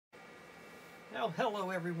Now,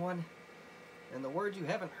 hello everyone. And the word you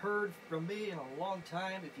haven't heard from me in a long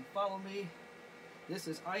time, if you follow me, this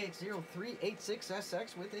is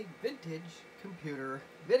IX0386SX with a vintage computer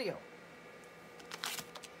video.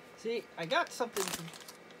 See, I got something from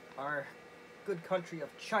our good country of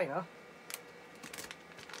China.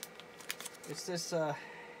 It's this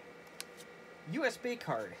USB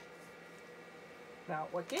card. Now,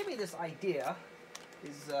 what gave me this idea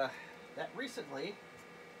is that recently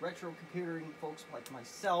retro computing folks like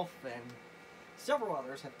myself and several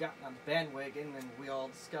others have gotten on the bandwagon, and we all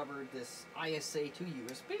discovered this ISA to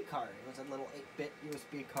USB card. It was a little 8-bit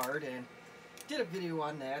USB card, and did a video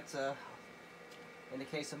on that. In the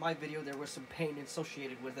case of my video, there was some pain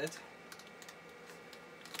associated with it.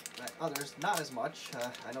 But others, not as much.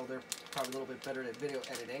 I know they're probably a little bit better at video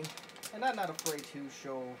editing, and I'm not afraid to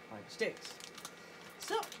show my mistakes.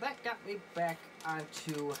 So that got me back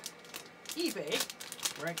onto eBay,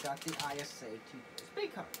 where I got the ISA to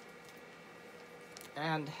USB card.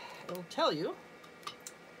 And it'll tell you,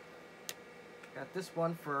 got this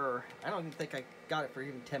one for, I don't even think I got it for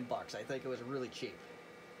even 10 bucks. I think it was really cheap.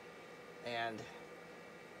 And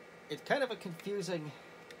it's kind of a confusing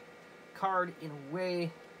card in a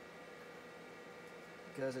way,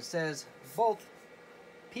 because it says both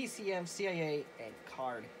PCMCIA and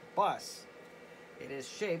CardBus. It is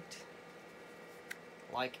shaped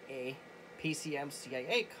like a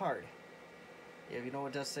PCMCIA card. If you know,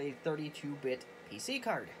 it does say 32-bit PC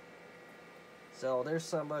card. So there's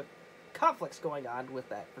some conflicts going on with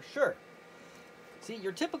that for sure. See,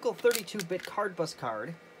 your typical 32-bit CardBus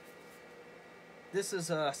card, this is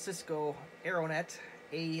a Cisco Aeronet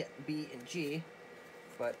A, B, and G,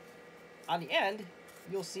 but on the end,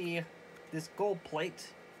 you'll see this gold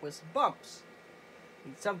plate with some bumps.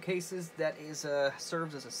 In some cases, that is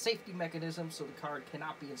serves as a safety mechanism, so the card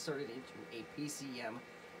cannot be inserted into a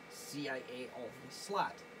PCMCIA only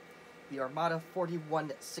slot. The Armada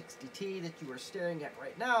 4160T that you are staring at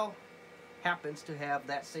right now happens to have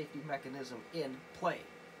that safety mechanism in play.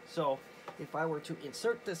 So, if I were to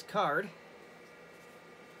insert this card,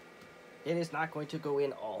 it is not going to go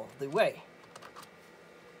in all the way.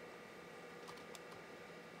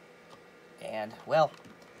 And, well,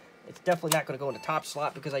 it's definitely not going to go in the top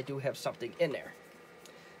slot because I do have something in there.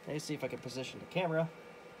 Let me see if I can position the camera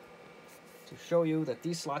to show you that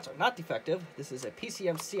these slots are not defective. This is a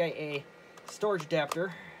PCMCIA storage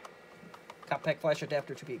adapter, compact flash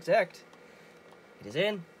adapter to be exact. It is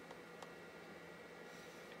in.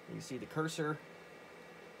 You see the cursor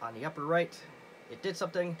on the upper right. It did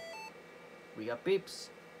something. We got beeps.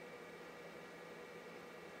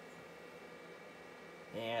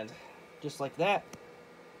 And just like that,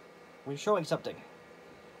 we're showing something.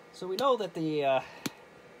 So we know that the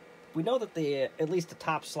at least the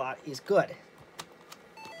top slot is good.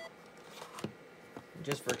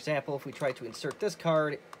 Just for example, if we try to insert this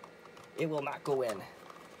card, it will not go in.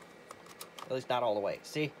 At least not all the way.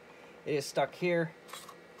 See? It is stuck here.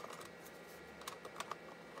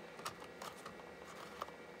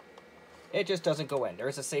 It just doesn't go in. There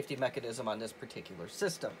is a safety mechanism on this particular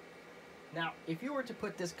system. Now, if you were to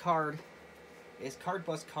put this card, this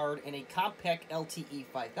CardBus card, in a compact LTE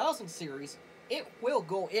 5000 series, it will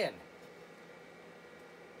go in.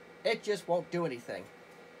 It just won't do anything.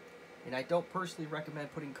 And I don't personally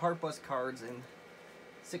recommend putting CardBus cards in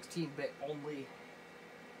 16-bit only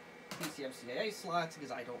PCMCIA slots,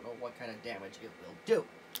 because I don't know what kind of damage it will do.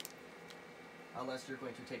 Unless you're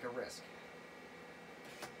going to take a risk.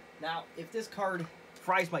 Now, if this card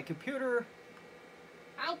fries my computer,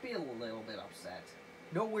 I'll be a little bit upset.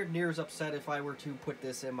 Nowhere near as upset if I were to put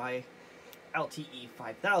this in my LTE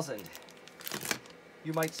 5000.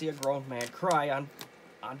 You might see a grown man cry on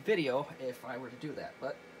video if I were to do that,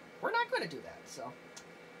 but we're not going to do that. So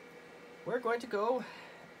we're going to go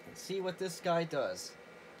and see what this guy does.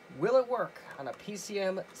 Will it work on a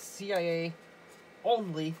PCMCIA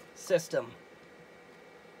only system?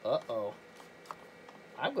 Uh-oh.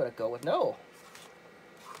 I'm going to go with no.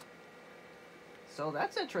 So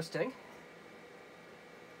that's interesting.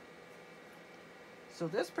 So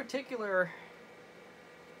this particular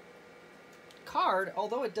card,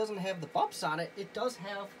 although it doesn't have the bumps on it, it does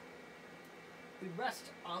have the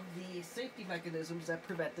rest of the safety mechanisms that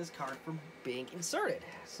prevent this card from being inserted.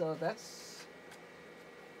 So that's...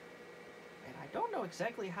 and I don't know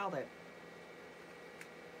exactly how that...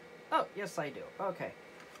 oh, yes I do. Okay.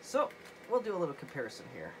 So, we'll do a little comparison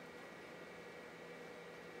here.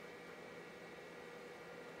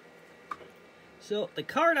 So, the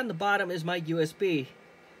card on the bottom is my USB.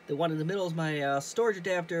 The one in the middle is my storage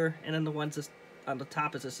adapter, and then the ones on the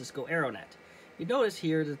top is a Cisco Aeronet. You notice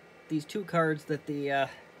here that these two cards that the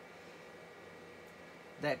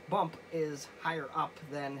that bump is higher up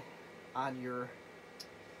than on your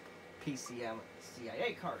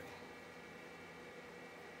PCMCIA card.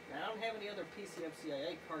 Now, I don't have any other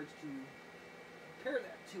PCMCIA cards to compare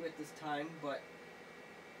that to at this time, but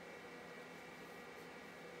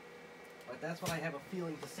that's what I have a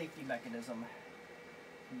feeling the safety mechanism,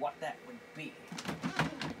 what that would be.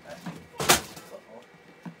 Uh-oh.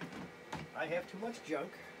 I have too much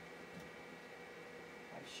junk.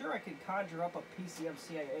 I'm sure I could conjure up a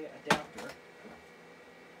PCMCIA adapter.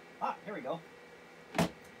 Ah, here we go.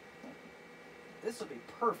 This would be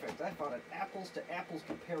perfect. I found an apples to apples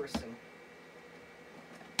comparison.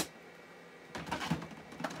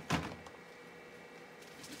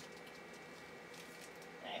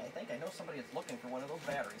 Hey, I think I know somebody that's looking for one of those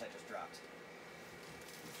batteries I just dropped.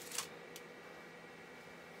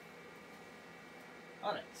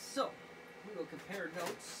 Alright, so we will compare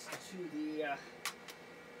notes to the,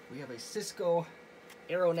 we have a Cisco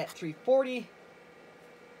Aeronet 340,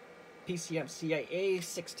 PCMCIA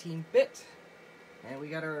 16-bit, and we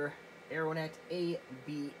got our Aeronet A,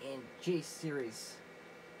 B, and J series.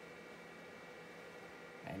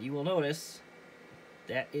 And you will notice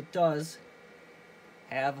that it does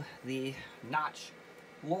have the notch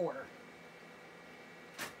lower.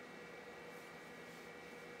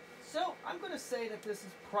 So I'm going to say that this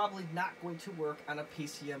is probably not going to work on a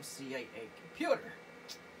PCMCIA computer.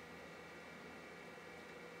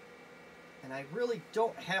 And I really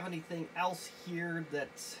don't have anything else here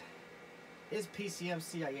that is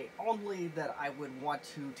PCMCIA only that I would want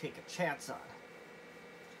to take a chance on.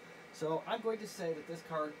 So I'm going to say that this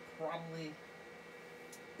card probably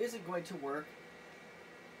isn't going to work.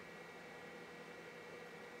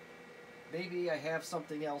 Maybe I have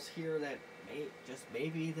something else here that just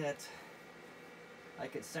maybe that I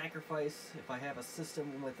could sacrifice if I have a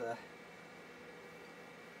system with a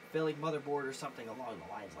failing motherboard or something along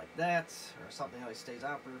the lines like that, or something that only stays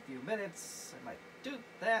on for a few minutes. I might do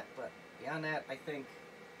that, but beyond that, I think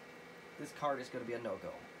this card is going to be a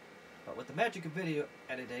no-go. But with the magic of video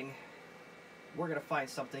editing, we're going to find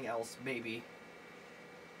something else, maybe,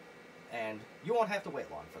 and you won't have to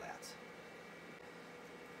wait long for that.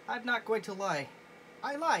 I'm not going to lie.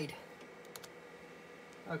 I lied.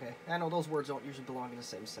 Okay, I know those words don't usually belong in the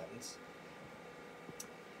same sentence.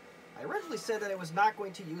 I originally said that I was not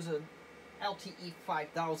going to use an LTE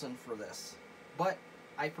 5000 for this, but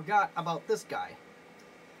I forgot about this guy.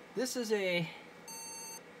 This is an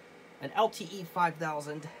LTE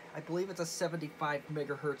 5000. I believe it's a 75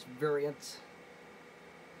 megahertz variant.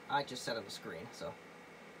 I just said on the screen, so.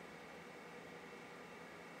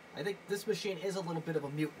 I think this machine is a little bit of a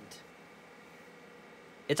mutant.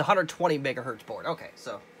 It's a 120 megahertz board. Okay,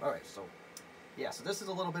 so, alright, so, yeah, so this is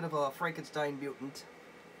a little bit of a Frankenstein mutant.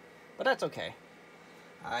 But that's okay.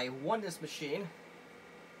 I won this machine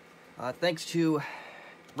thanks to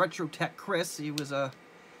Retro Tech Chris. He was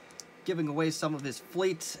giving away some of his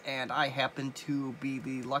fleet, and I happened to be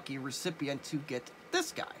the lucky recipient to get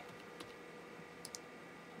this guy.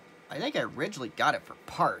 I think I originally got it for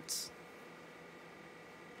parts.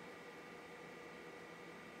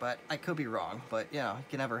 But I could be wrong, but, you know, you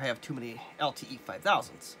can never have too many LTE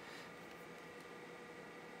 5000s.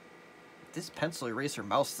 This pencil eraser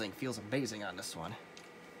mouse thing feels amazing on this one.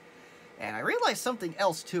 And I realized something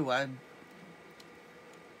else, too. I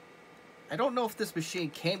don't know if this machine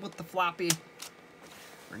came with the floppy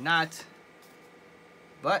or not,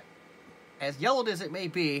 but as yellowed as it may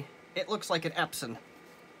be, it looks like an Epson.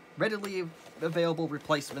 Readily available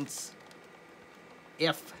replacements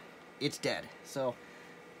if it's dead. So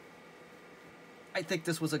I think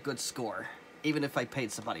this was a good score. Even if I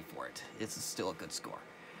paid somebody for it, it's still a good score.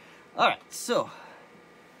 Alright, so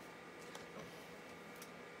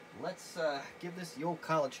let's give this the old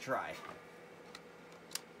college try.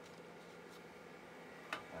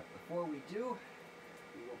 Before we do,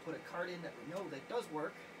 we will put a card in that we know that does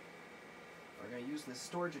work. We're going to use this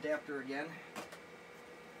storage adapter again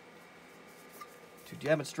to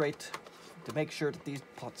demonstrate, to make sure that these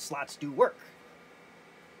slots do work.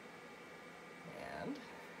 And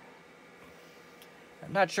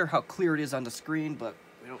I'm not sure how clear it is on the screen, but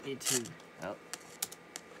we don't need to. Oh.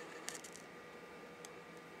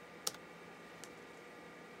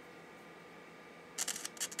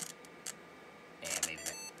 And maybe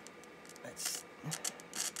that's.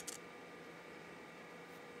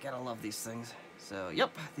 Gotta love these things. So,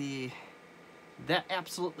 yep, that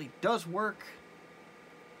absolutely does work.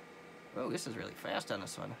 Oh, this is really fast on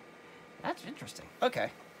this one. That's interesting.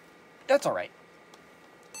 Okay, that's all right.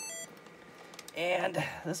 And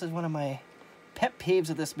this is one of my pet peeves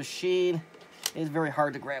of this machine. It's very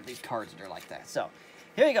hard to grab these cards that are like that. So,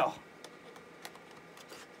 here you go.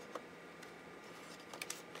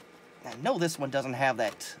 I know this one doesn't have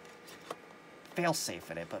that failsafe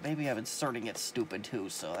in it, but maybe I'm inserting it stupid too,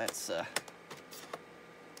 so that's,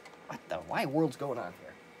 what the, why world's going on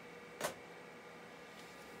here?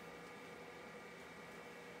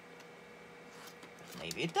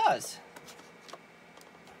 Maybe it does.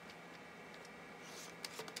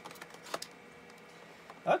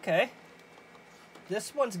 Okay.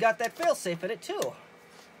 This one's got that failsafe in it too.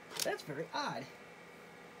 That's very odd.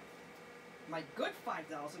 My good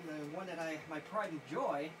 5000, the one that my pride and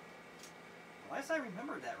joy, unless I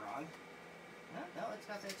remembered that wrong. No, it's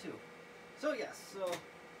got that too. So yes, so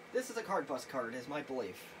this is a CardBus card, is my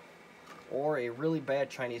belief. Or a really bad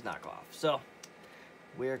Chinese knockoff. So,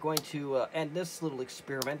 we're going to end this little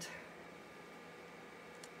experiment.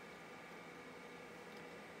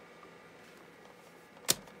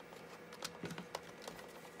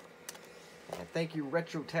 And thank you,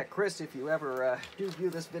 Retro Tech Chris, if you ever do view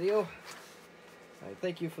this video.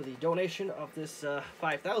 Thank you for the donation of this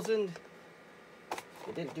 5,000.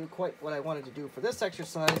 It didn't do quite what I wanted to do for this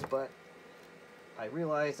exercise, but I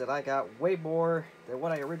realized that I got way more than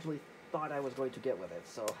what I originally thought I was going to get with it.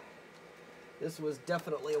 So this was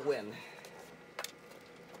definitely a win.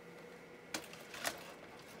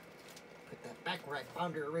 Put that back where I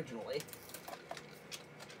found her originally.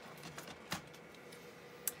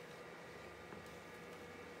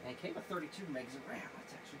 And it came with 32 megs of RAM.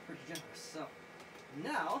 That's actually pretty generous. So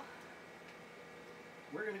now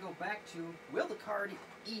we're going to go back to, will the card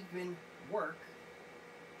even work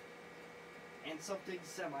in something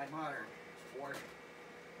semi-modern? Or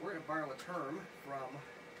we're going to borrow a term from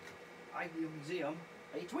IBM Museum,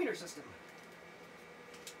 a tweener system.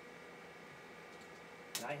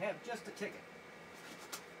 And I have just a ticket,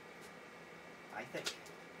 I think.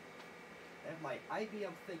 I have my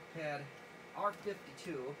IBM ThinkPad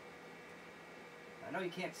R52. I know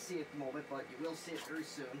you can't see it at the moment, but you will see it very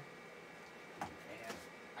soon. And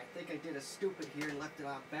I think I did a stupid here and left it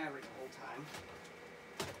on battery the whole time.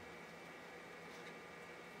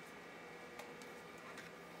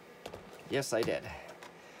 Yes, I did.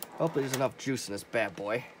 Hopefully there's enough juice in this bad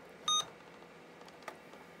boy.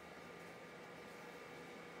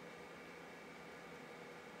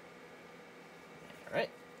 Alright,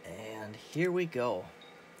 and here we go.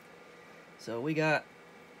 So we got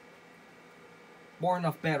more than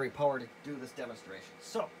enough battery power to do this demonstration.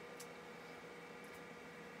 So,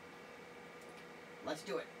 let's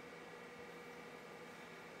do it.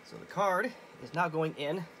 So the card is now going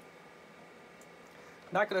in. I'm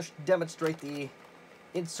not going to demonstrate the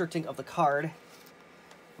inserting of the card,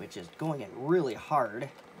 which is going in really hard.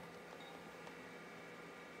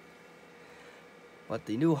 But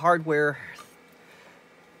the new hardware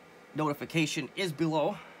notification is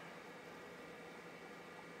below.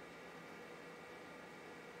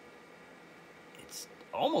 It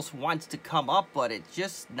almost wants to come up, but it's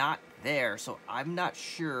just not there. So I'm not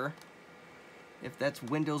sure if that's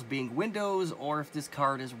Windows being Windows or if this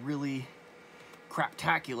card is really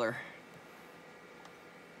craptacular.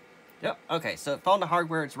 Yep, okay, so it found the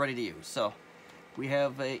hardware, it's ready to use. So we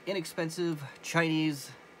have an inexpensive Chinese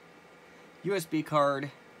USB card.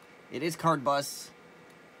 It is CardBus.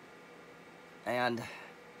 And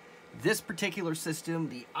this particular system,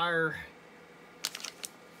 the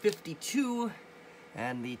R52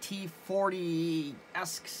 and the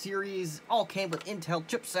T40-esque series, all came with Intel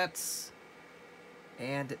chipsets.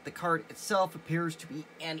 And the card itself appears to be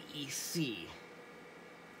NEC.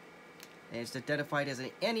 And it's identified as an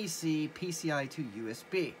NEC PCI to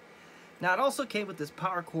USB. Now, it also came with this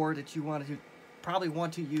power cord that you probably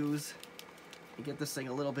want to use and get this thing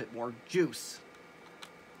a little bit more juice.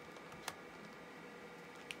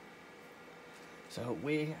 So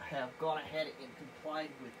we have gone ahead and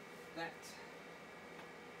complied with that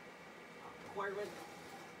requirement.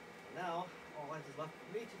 Now, all that is left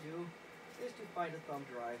for me to do is to find a thumb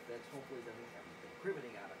drive that hopefully doesn't have anything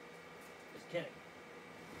cribbing on it. Just kidding.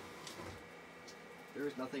 There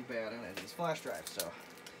is nothing bad on any of these flash drives, so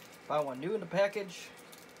found one new in the package.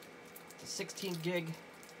 It's a 16 gig.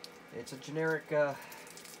 It's a generic, no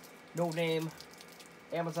name,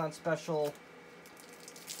 Amazon special,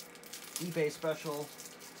 eBay special.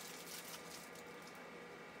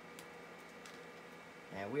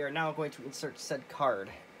 And we are now going to insert said card.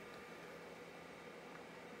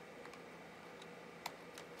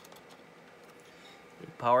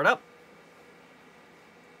 Power it up.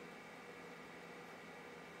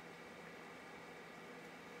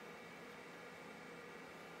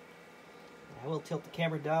 I will tilt the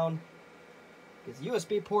camera down because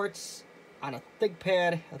USB ports on a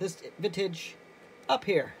ThinkPad of this vintage up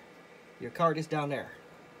here. Your card is down there.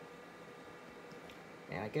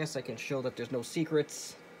 And I guess I can show that there's no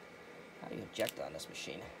secrets. How do you eject on this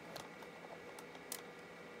machine?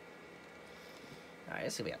 Alright,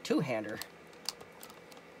 let's see, we got two-hander.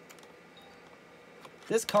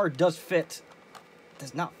 This card does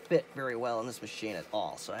not fit very well in this machine at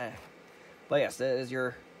all. So, but yes, that is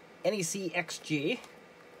your NEC XG.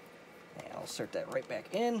 And I'll insert that right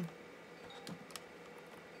back in.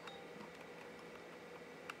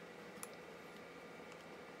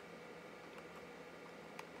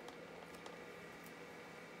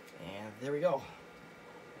 And there we go.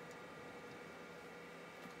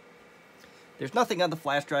 There's nothing on the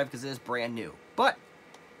flash drive because it is brand new. But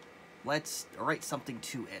let's write something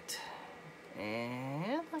to it.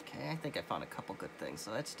 And, okay, I think I found a couple good things,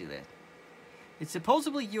 so let's do that. It's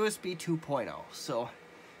supposedly USB 2.0, so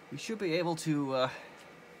we should be able to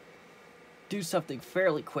do something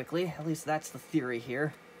fairly quickly. At least that's the theory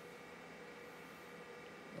here.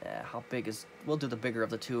 Yeah, how big is... We'll do the bigger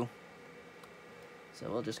of the two.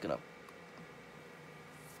 So we're just gonna...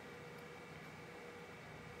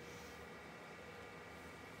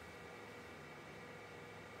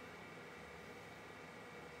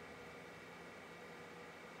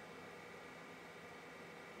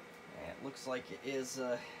 Looks like it is,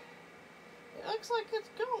 it looks like it's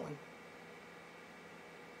going.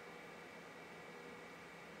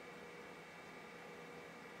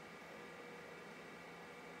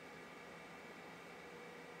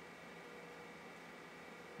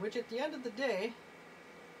 Which at the end of the day,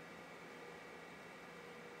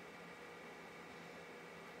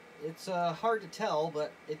 it's hard to tell,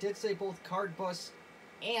 but it did say both CardBus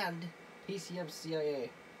and PCMCIA.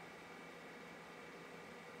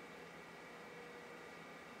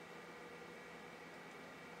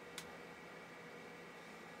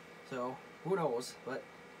 So, who knows, but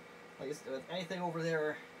like I said, with anything over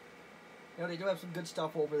there, you know, they do have some good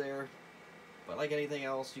stuff over there, but like anything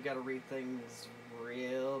else, you gotta read things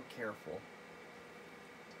real careful.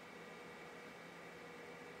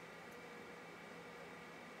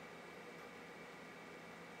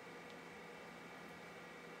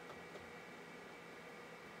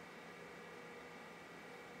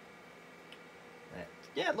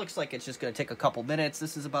 Yeah, it looks like it's just gonna take a couple minutes.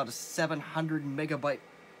 This is about a 700 megabyte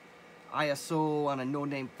ISO on a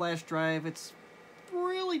no-name flash drive. It's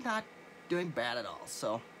really not doing bad at all,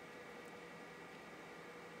 so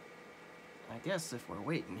I guess if we're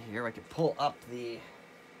waiting here, I can pull up the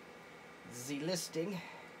listing,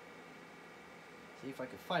 see if I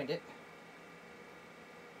can find it.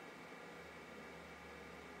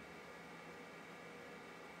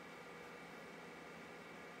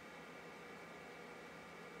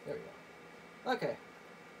 There we go. Okay.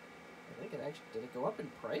 I think it actually, did it go up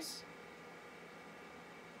in price?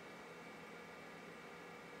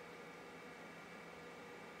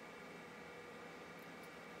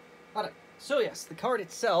 Alright, so yes, the card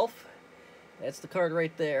itself, that's the card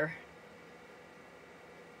right there.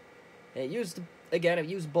 It used, again, it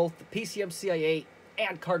used both the PCMCIA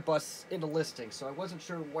and CardBus in the listing, so I wasn't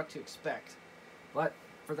sure what to expect. But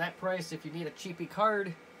for that price, if you need a cheapy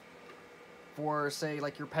card for, say,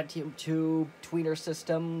 like your Pentium 2 tweener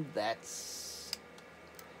system, it's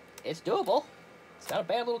doable. It's not a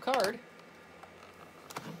bad little card.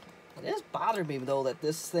 It does bother me, though, that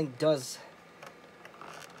this thing does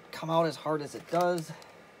come out as hard as it does.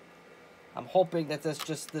 I'm hoping that that's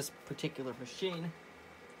just this particular machine,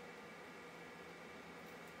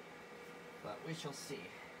 but we shall see.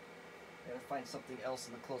 Gotta find something else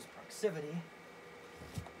in the close proximity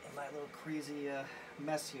in my little crazy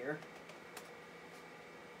mess here.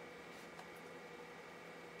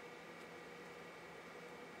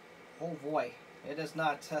 Oh boy, it is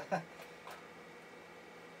not.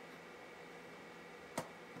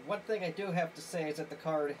 One thing I do have to say is that the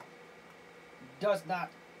card does not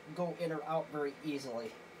go in or out very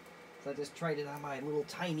easily. So I just tried it on my little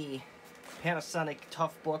tiny Panasonic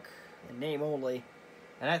Toughbook, in name only.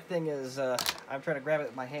 And that thing is, I'm trying to grab it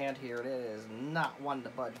with my hand here, and it is not one to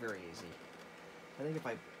budge very easy. I think if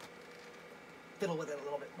I fiddle with it a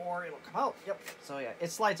little bit more, it'll come out. Yep. So yeah,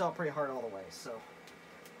 it slides out pretty hard all the way, so.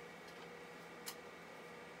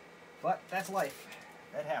 But that's life.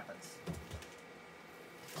 That happens.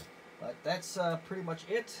 But that's pretty much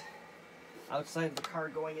it. Outside of the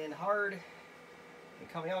card going in hard and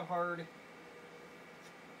coming out hard,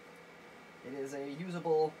 it is a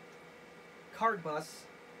usable CardBus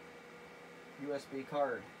USB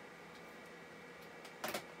card.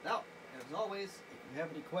 Now, as always, if you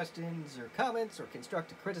have any questions or comments or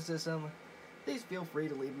constructive criticism, please feel free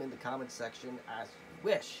to leave them in the comments section as you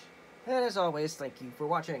wish. And as always, thank you for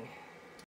watching.